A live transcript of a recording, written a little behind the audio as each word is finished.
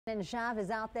And Shav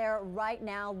is out there right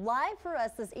now, live for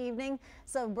us this evening.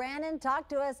 So Brandon, talk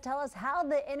to us. Tell us how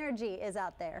the energy is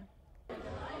out there.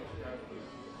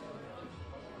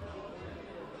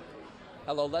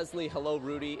 Hello, Leslie. Hello,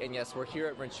 Rudy. And yes, we're here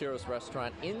at Rancheros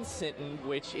Restaurant in Sinton,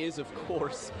 which is, of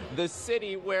course, the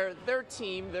city where their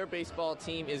team, their baseball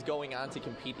team, is going on to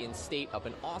compete in state up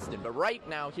in Austin. But right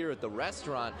now here at the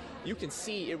restaurant, you can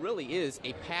see it really is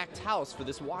a packed house for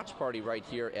this watch party right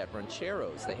here at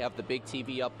Rancheros. They have the big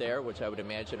TV up there, which I would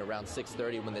imagine around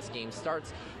 6:30 when this game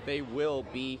starts, they will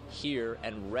be here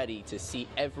and ready to see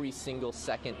every single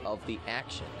second of the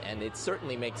action. And it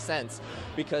certainly makes sense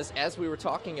because as we were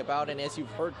talking about and as you've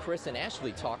heard Chris and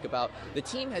Ashley talk about, the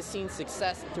team has seen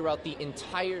success throughout the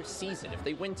entire season. If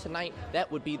they win tonight, that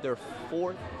would be their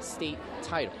 4th state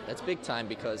title. That's big time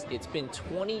because it's been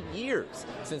 20 years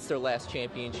since their last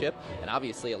championship, and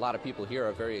obviously a lot of people here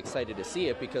are very excited to see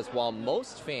it because while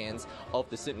most fans of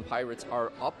the Sinton Pirates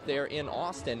are up there in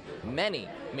Austin, many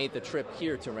made the trip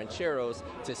here to Rancheros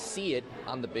to see it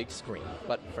on the big screen.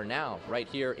 But for now, right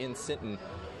here in Sinton,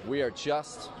 we are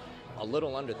just a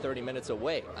little under 30 minutes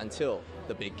away until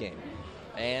the big game.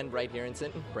 And right here in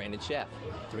Sinton, Brandon Schaff,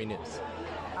 3 News.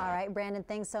 All right, Brandon,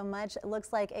 thanks so much. It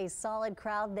looks like a solid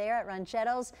crowd there at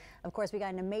Rancheros. Of course, we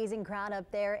got an amazing crowd up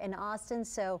there in Austin,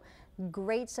 so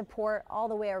great support all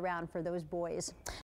the way around for those boys.